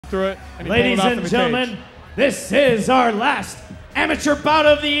through it. And he Ladies pulled it off and in the gentlemen, cage. this is our last amateur bout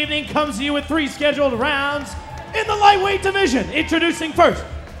of the evening. Comes to you with 3 scheduled rounds in the lightweight division. Introducing first,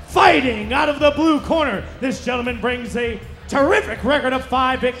 fighting out of the blue corner. This gentleman brings a terrific record of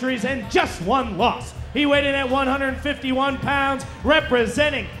 5 victories and just 1 loss. He weighed in at 151 pounds,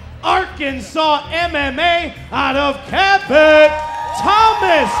 representing Arkansas MMA out of Cabot,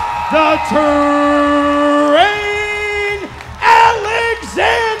 Thomas the Train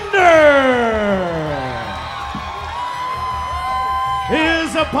Alexander.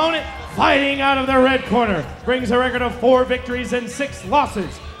 His opponent, fighting out of the red corner, brings a record of 4 victories and 6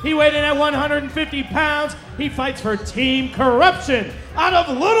 losses. He weighed in at 150 pounds. He fights for Team Corruption out of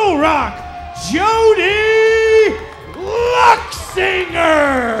Little Rock, Jody Luchsinger.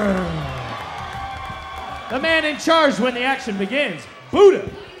 The man in charge when the action begins, Buddha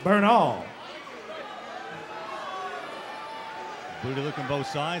Bernal. Buddha looking both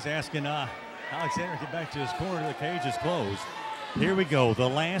sides, asking Alexander to get back to his corner. The cage is closed. Here we go. The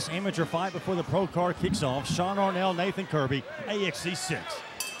last amateur fight before the pro card kicks off. Sean Arnell, Nathan Kirby, AXC 6.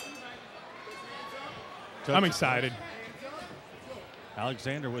 I'm excited.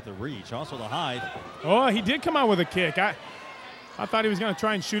 Alexander with the reach, also the height. Oh, he did come out with a kick. I thought he was going to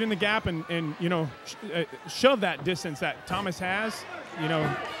try and shoot in the gap and you know, shove that distance that Thomas has. You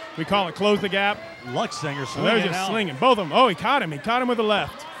know, we call it close the gap. Luchsinger So swinging they're just out. slinging. Both of them. Oh, he caught him. He caught him with the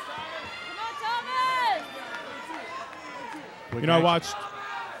left. You know,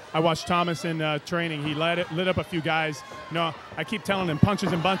 I watched Thomas in training. He lit up a few guys. You know, I keep telling him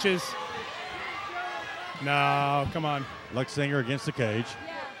punches and bunches. No, come on. Luchsinger against the cage.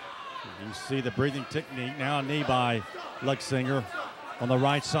 You see the breathing technique. Now a knee by Luchsinger on the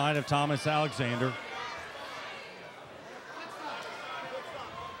right side of Thomas Alexander.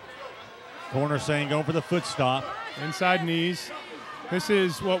 Corner saying go for the foot stop. Inside knees. This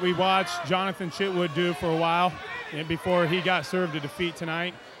is what we watched Jonathan Chitwood do for a while and before he got served a defeat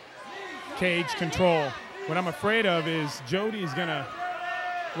tonight. Cage control. What I'm afraid of is Jody's gonna,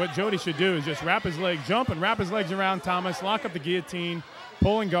 what Jody should do is just wrap his legs, jump and wrap his legs around Thomas, lock up the guillotine,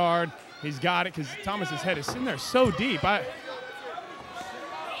 pull and guard. He's got it because Thomas's head is sitting there so deep.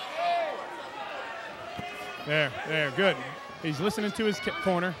 There, good. He's listening to his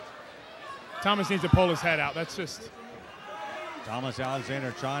corner. Thomas needs to pull his head out. That's just. Thomas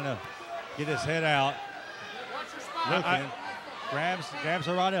Alexander trying to get his head out. Looking, grabs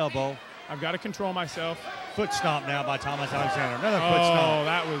the right elbow. I've got to control myself. Foot stomp now by Thomas Alexander. Another foot stomp. Oh,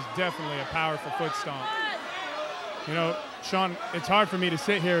 that was definitely a powerful foot stomp. You know, Sean, it's hard for me to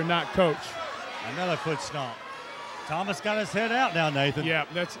sit here and not coach. Another foot stomp. Thomas got his head out now, Nathan. Yeah,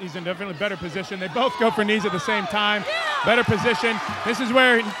 he's in definitely better position. They both go for knees at the same time. Better position. This is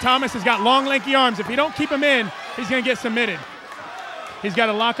where Thomas has got long, lanky arms. If you don't keep him in, he's going to get submitted. He's got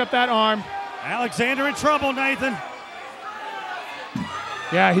to lock up that arm. Alexander in trouble, Nathan.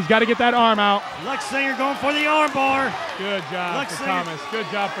 Yeah, he's got to get that arm out. Luchsinger going for the arm bar. Good job for Thomas. Good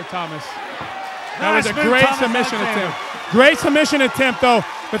job for Thomas. That Nice was a move, great Thomas submission Alexander. attempt. Great submission attempt, though.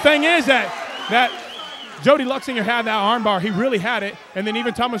 The thing is that Jody Luchsinger had that arm bar. He really had it. And then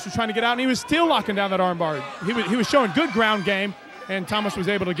even Thomas was trying to get out, and he was still locking down that arm bar. He was showing good ground game, and Thomas was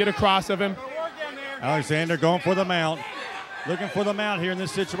able to get across of him. Alexander going for the mount. Looking for the mount here in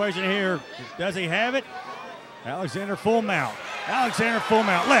this situation here. Does he have it? Alexander full mount. Alexander full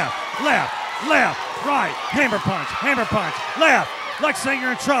mount. Left, right. Hammer punch, left.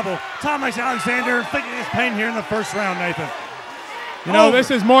 Luchsinger in trouble. Thomas Alexander thinking his pain here in the first round, Nathan. You know, this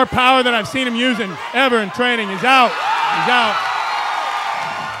is more power than I've seen him using ever in training. He's out. He's out.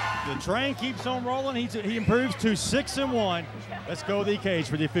 The train keeps on rolling. He improves to 6-1. Let's go to the cage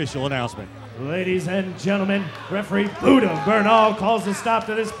for the official announcement. Ladies and gentlemen, referee Buddha Bernal calls the stop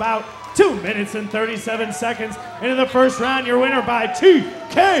to this bout. 2 minutes and 37 seconds into the first round. Your winner by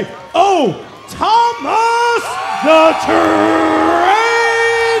TKO, Thomas the Turn.